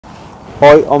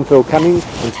Hi, I'm Phil Canning,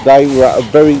 and today we're at a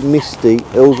very misty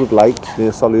Earlswood Lakes near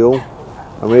Solihull,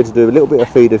 and we're here to do a little bit of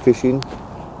feeder fishing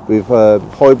with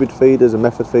hybrid feeders and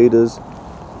method feeders,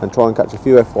 and try and catch a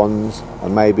few F1s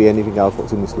and maybe anything else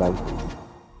what's in this lake.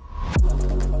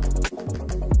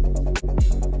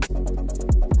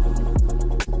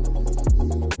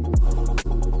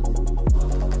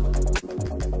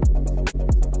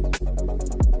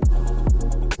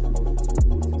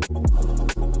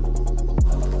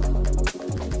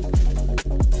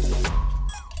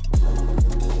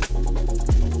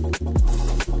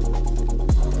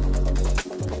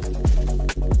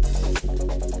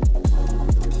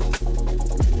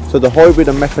 So the hybrid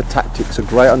and method tactics are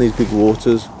great on these big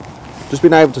waters. Just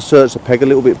being able to search the peg a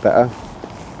little bit better.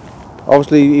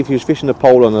 Obviously if you're fishing a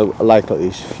pole on a lake like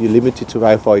this, you're limited to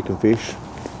how far you can fish.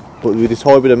 But with this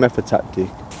hybrid and method tactic,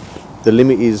 the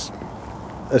limit is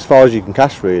as far as you can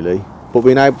cast really, but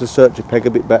being able to search your peg a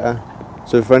bit better.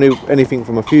 So for anything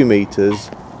from a few metres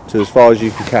to as far as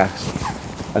you can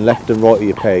cast, and left and right of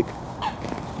your peg,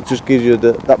 it just gives you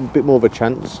that bit more of a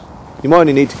chance. You might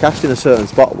only need to cast in a certain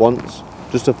spot once,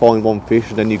 just to find one fish,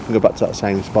 and then you can go back to that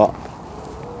same spot.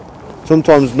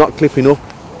 Sometimes not clipping up,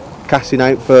 casting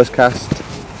out first cast,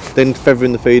 then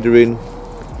feathering the feeder in,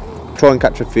 try and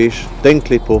catch a fish, then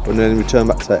clip up and then return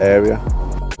back to that area.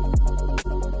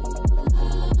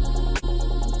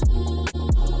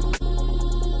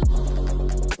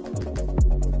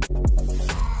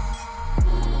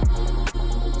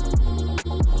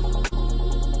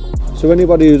 So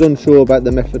anybody who's unsure about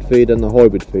the method feeder and the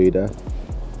hybrid feeder,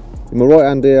 in my right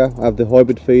hand here I have the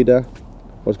hybrid feeder.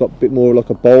 It's got a bit more like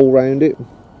a bowl round it.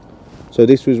 So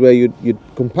this was where you'd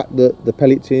compact the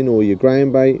pellets in, or your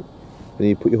ground bait, and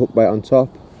you put your hook bait on top,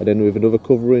 and then with another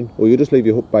covering, or you just leave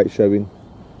your hook bait showing.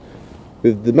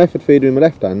 With the method feeder in my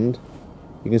left hand,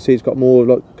 you can see it's got more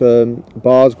like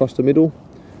bars across the middle,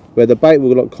 where the bait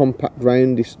will like compact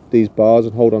round these bars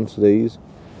and hold on to these.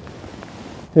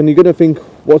 And you're going to think,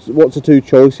 what's the two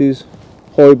choices,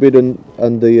 hybrid and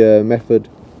the method?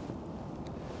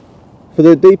 For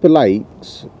the deeper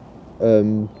lakes,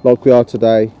 like we are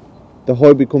today, the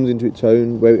hybrid comes into its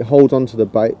own, where it holds onto the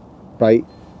bait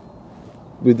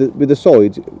with the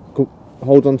sides, it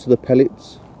holds onto the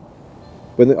pellets.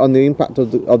 When on the impact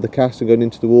of the cast and going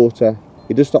into the water,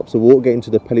 it just stops the water getting to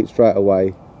the pellet straight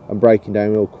away and breaking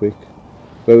down real quick.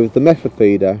 Where with the method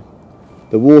feeder,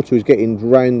 the water is getting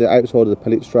round the outside of the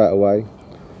pellet straight away.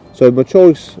 So my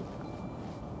choice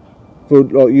for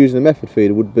like using the method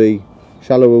feeder would be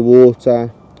shallower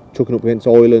water, chucking up against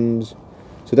islands.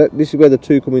 So this is where the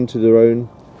two come into their own.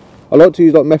 I like to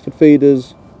use like method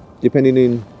feeders depending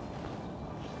in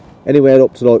anywhere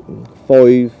up to like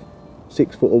 5-6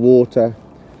 foot of water.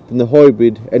 Then the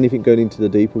hybrid, anything going into the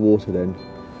deeper water then.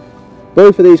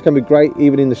 Both of these can be great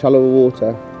even in the shallower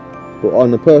water, but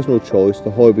on a personal choice,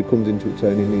 the hybrid comes into its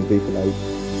own in these deeper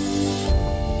lakes.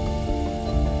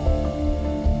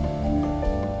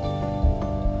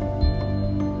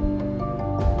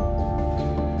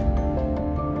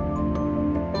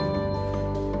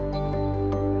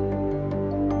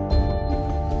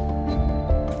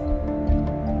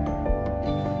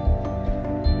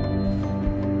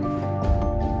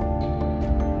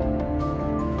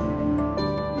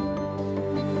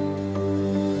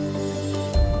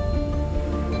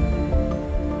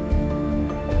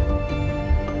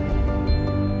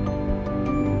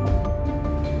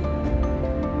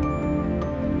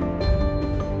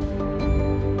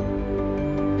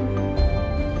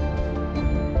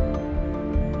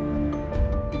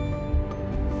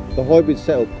 The hybrid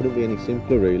setup couldn't be any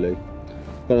simpler really.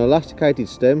 Got an elasticated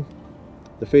stem,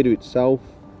 the feeder itself,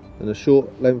 and a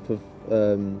short length of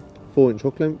 4-inch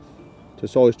hook length to a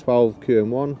size 12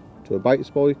 QM1 to a bait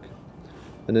spike,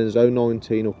 and then there's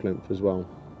 0.19 hook length as well.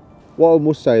 What I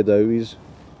must say though is,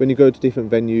 when you go to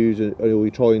different venues or you're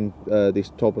trying this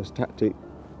type of tactic,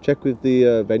 check with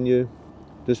the venue.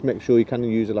 Just make sure you can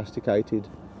use elasticated.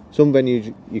 Some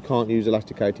venues you can't use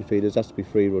elasticated feeders, has to be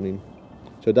free running.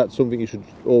 So that's something you should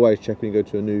always check when you go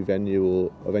to a new venue,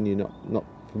 or a venue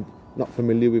not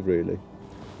familiar with really.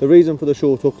 The reason for the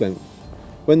short hook length,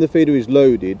 when the feeder is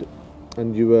loaded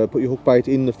and you put your hook bait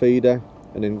in the feeder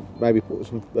and then maybe put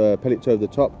some pellets over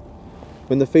the top,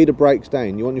 when the feeder breaks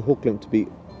down, you want your hook length to be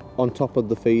on top of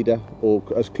the feeder, or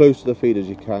as close to the feeder as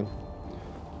you can.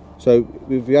 So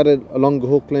if you had a longer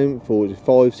hook length, or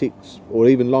 5, 6 or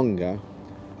even longer,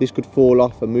 this could fall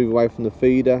off and move away from the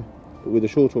feeder. But with a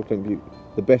short hook length,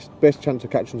 the best chance of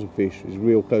catching some fish is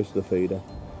real close to the feeder.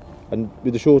 And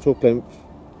with the short hook length,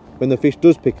 when the fish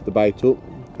does pick the bait up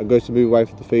and goes to move away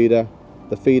from the feeder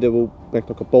will make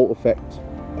like a bolt effect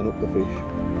and up the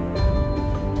fish.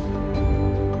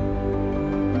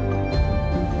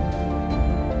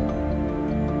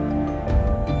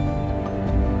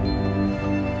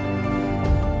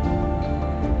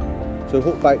 So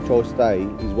hook bait choice today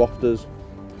is wafters,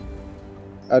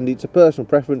 and it's a personal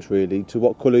preference really to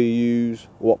what colour you use,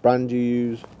 or what brand you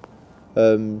use.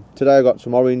 Today I got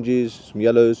some oranges, some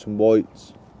yellows, some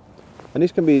whites, and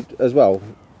this can be as well.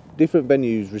 Different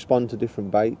venues respond to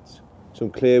different baits. Some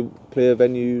clear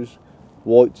venues,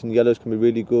 whites and yellows can be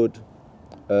really good.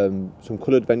 Some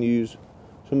coloured venues,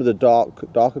 some of the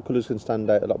darker colours can stand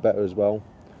out a lot better as well.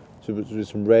 So with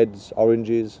some reds,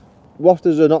 oranges.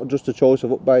 Wafters are not just a choice of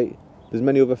hook bait. There's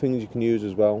many other things you can use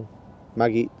as well.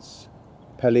 Maggots,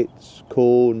 pellets,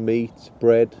 corn, meat,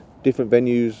 bread. Different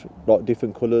venues like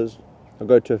different colours. I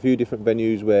go to a few different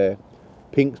venues where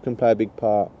pinks can play a big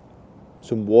part.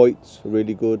 Some whites are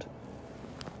really good.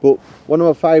 But one of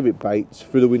my favourite baits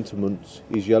through the winter months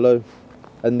is yellow.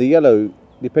 And the yellow,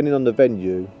 depending on the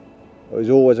venue, is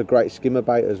always a great skimmer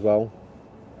bait as well.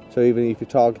 So even if you're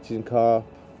targeting carp,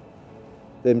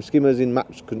 them skimmers in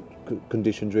match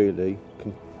conditions really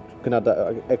can add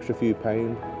that extra few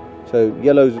pounds. So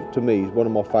yellows to me is one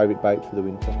of my favourite baits for the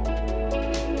winter.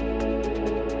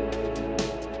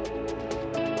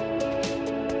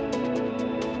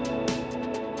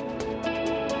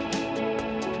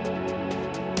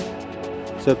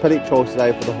 So pellet choice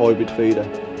today for the hybrid feeder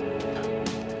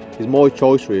is my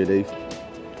choice really,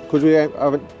 because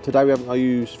today we haven't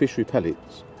used fishery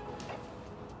pellets.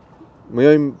 My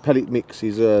own pellet mix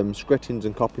is Screttins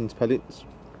and Coppins pellets,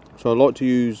 so I like to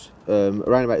use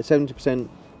around about 70%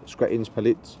 Screttins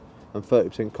pellets and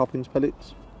 30% Coppins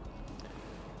pellets.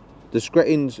 The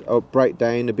Screttins break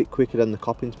down a bit quicker than the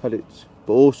Coppins pellets,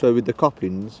 but also with the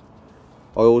Coppins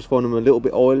I always find them a little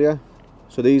bit oilier,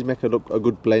 so these make a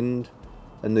good blend.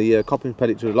 And the Coppins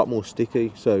pellets are a lot more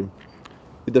sticky, so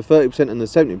with the 30% and the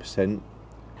 70%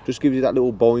 just gives you that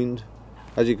little bind.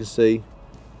 As you can see,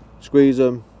 squeeze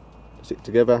them, stick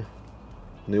together,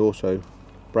 and they also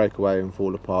break away and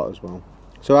fall apart as well.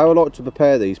 So how I like to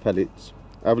prepare these pellets,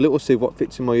 I have a little sieve what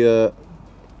fits in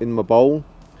my bowl.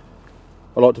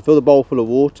 I like to fill the bowl full of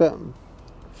water.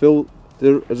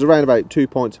 There's around about 2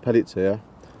 pints of pellets here,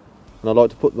 and I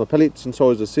like to put my pellets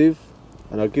inside the sieve,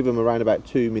 and I'll give them around about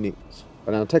 2 minutes.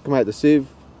 And I'll take them out the sieve,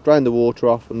 drain the water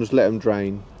off and just let them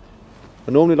drain.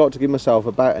 I normally like to give myself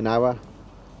about an hour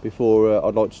before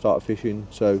I'd like to start fishing.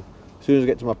 So as soon as I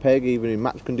get to my peg, even in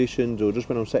match conditions or just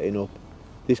when I'm setting up,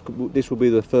 this will be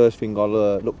the first thing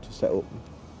I'll look to set up.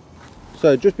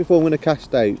 So just before I'm going to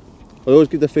cast out, I always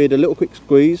give the feed a little quick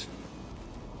squeeze.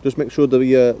 Just make sure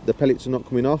the pellets are not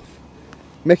coming off.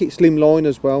 Make it slim line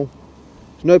as well.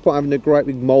 There's no point having a great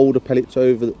big mould of pellets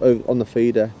over on the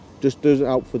feeder. Just doesn't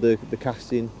help for the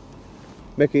casting.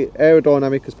 Make it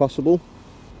aerodynamic as possible.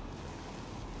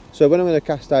 So when I'm going to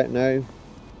cast out now,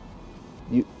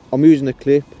 I'm using a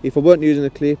clip. If I weren't using a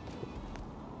clip,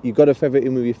 you've got to feather it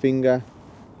in with your finger,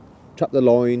 trap the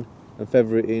line and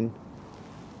feather it in.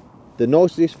 The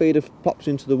nicer this feeder pops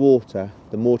into the water,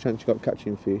 the more chance you've got of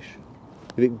catching fish.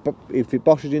 If it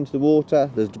boshes into the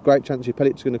water, there's a great chance your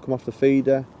pellet's going to come off the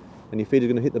feeder and your feeder's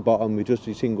going to hit the bottom with just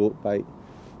your single hook bait.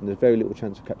 And there's very little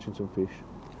chance of catching some fish.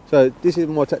 So this is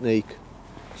my technique.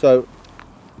 So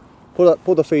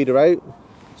pull the feeder out.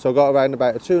 So I've got around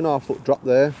about a 2.5 foot drop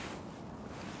there.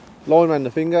 Line around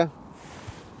the finger.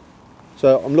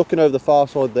 So I'm looking over the far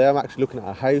side there. I'm actually looking at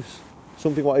a house.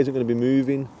 Something what isn't going to be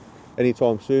moving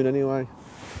anytime soon anyway.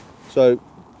 So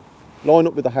line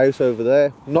up with the house over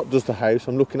there. Not just the house,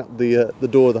 I'm looking at the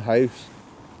door of the house.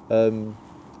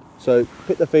 So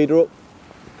pick the feeder up,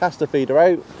 cast the feeder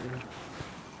out,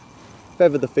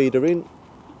 feather the feeder in,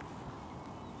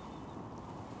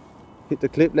 hit the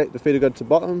clip, let the feeder go to the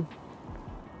bottom,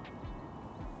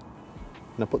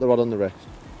 and I put the rod on the rest.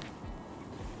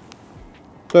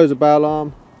 Close the bail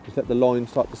arm, just let the line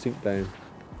start to sink down.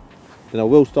 Then I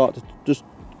will start to just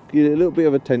give it a little bit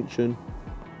of attention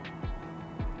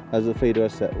as the feeder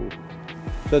has settled.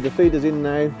 So the feeder's in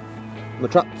now, my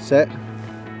trap's set,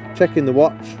 checking the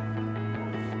watch.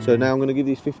 So now I'm going to give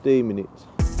these 15 minutes.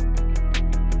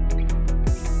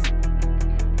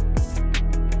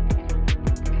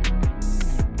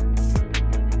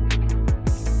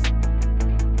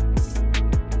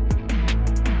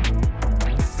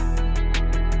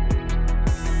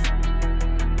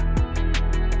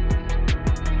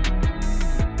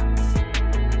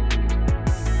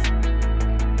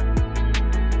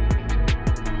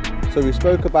 So we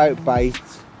spoke about bait,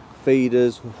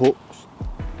 feeders, hooks.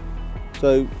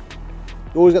 So you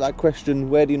always get that question,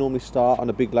 where do you normally start on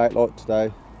a big lake like today?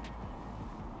 Do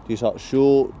you start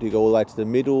short? Do you go all the way to the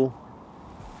middle?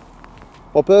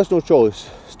 My personal choice,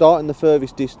 starting the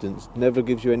furthest distance never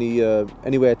gives you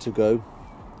anywhere to go.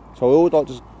 So I always like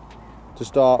to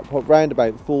start around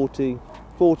about 40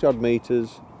 odd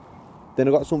metres then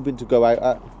I've got something to go out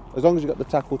at. As long as you've got the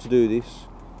tackle to do this.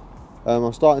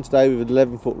 I'm starting today with an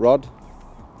 11-foot rod,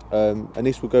 and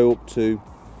this will go up to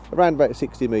around about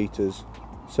 60 metres.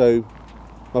 So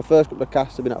my first couple of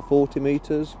casts have been at 40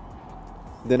 metres,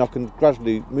 then I can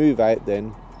gradually move out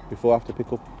then before I have to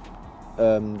pick up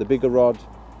the bigger rod,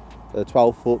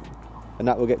 12 foot, and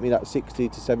that will get me that 60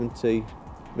 to 70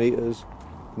 metres.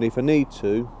 And if I need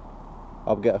to,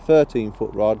 I'll get a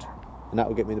 13-foot rod, and that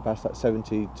will get me past that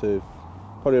 70 to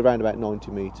probably around about 90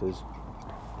 metres.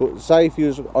 But say if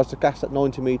I was to cast at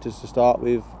 90 metres to start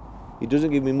with, it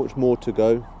doesn't give me much more to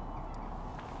go.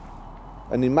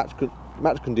 And in match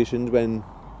conditions, when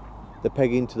the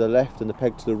peg in to the left and the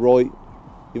peg to the right,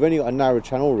 you've only got a narrow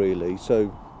channel really,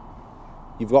 so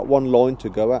you've got one line to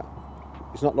go at.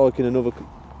 It's not like in another,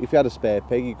 if you had a spare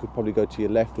peg you could probably go to your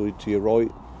left or to your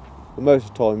right, but most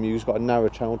of the time you've just got a narrow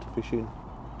channel to fish in.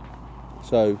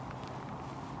 So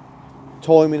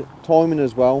timing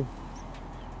as well.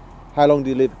 How long do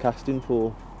you leave casting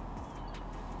for?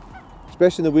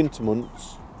 Especially in the winter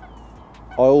months,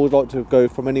 I always like to go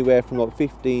from anywhere from like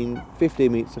 15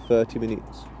 minutes to 30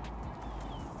 minutes.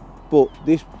 But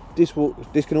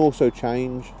this can also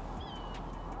change.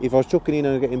 If I was chucking in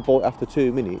and getting bite after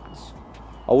 2 minutes,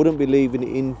 I wouldn't be leaving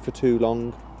it in for too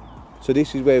long. So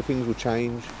this is where things will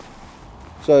change.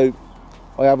 So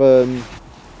I have a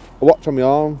watch on my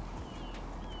arm,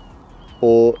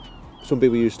 or some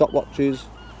people use stopwatches.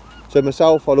 So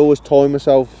myself, I'll always time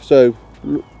myself. So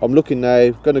I'm looking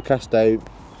now, going to cast out.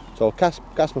 So I'll cast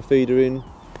my feeder in,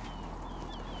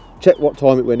 check what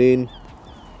time it went in,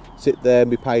 sit there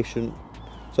and be patient.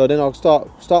 So then I'll start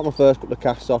my first couple of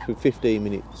casts off with 15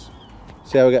 minutes.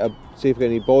 See if I get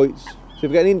any bites. So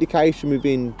if I get an indication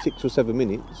within 6 or 7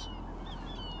 minutes,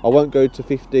 I won't go to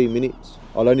 15 minutes.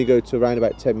 I'll only go to around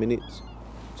about 10 minutes.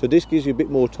 So this gives you a bit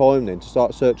more time then to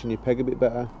start searching your peg a bit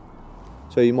better.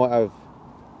 So you might have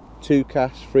 2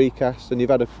 casts, 3 casts, and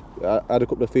you've had a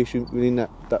couple of fish within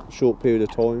that short period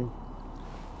of time.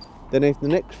 Then if the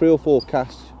next 3 or 4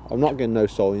 casts I'm not getting no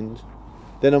signs,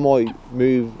 then I might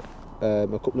move a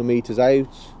couple of metres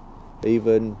out,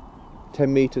 even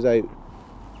 10 metres out.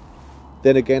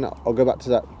 Then again I'll go back to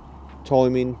that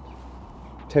timing,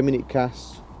 10-minute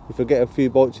casts, if I get a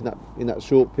few bites in that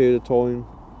short period of time.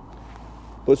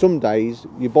 But some days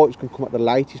your bites can come at the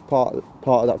latest part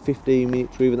of that 15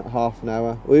 minutes, or even that half an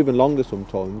hour, or even longer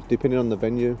sometimes, depending on the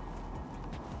venue.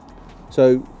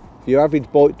 So if your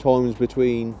average bite times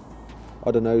between,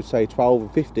 I don't know, say 12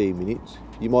 and 15 minutes,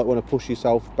 you might want to push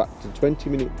yourself back to 20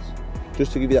 minutes,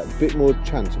 just to give you that bit more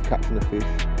chance of catching a fish.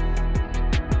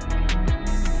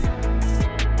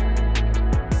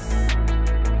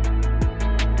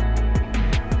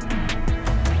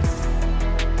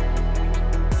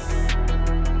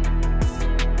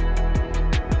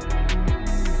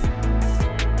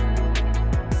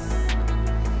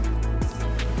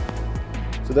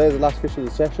 So there's the last fish of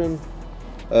the session.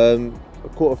 I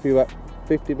caught a few at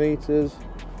 50 metres,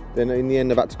 then in the end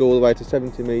I've had to go all the way to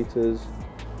 70 metres,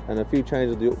 and a few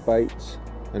changes of the up baits,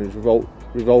 and it's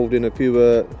revolved in a few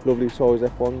lovely size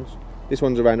F1s. This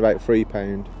one's around about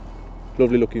 £3,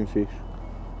 lovely looking fish.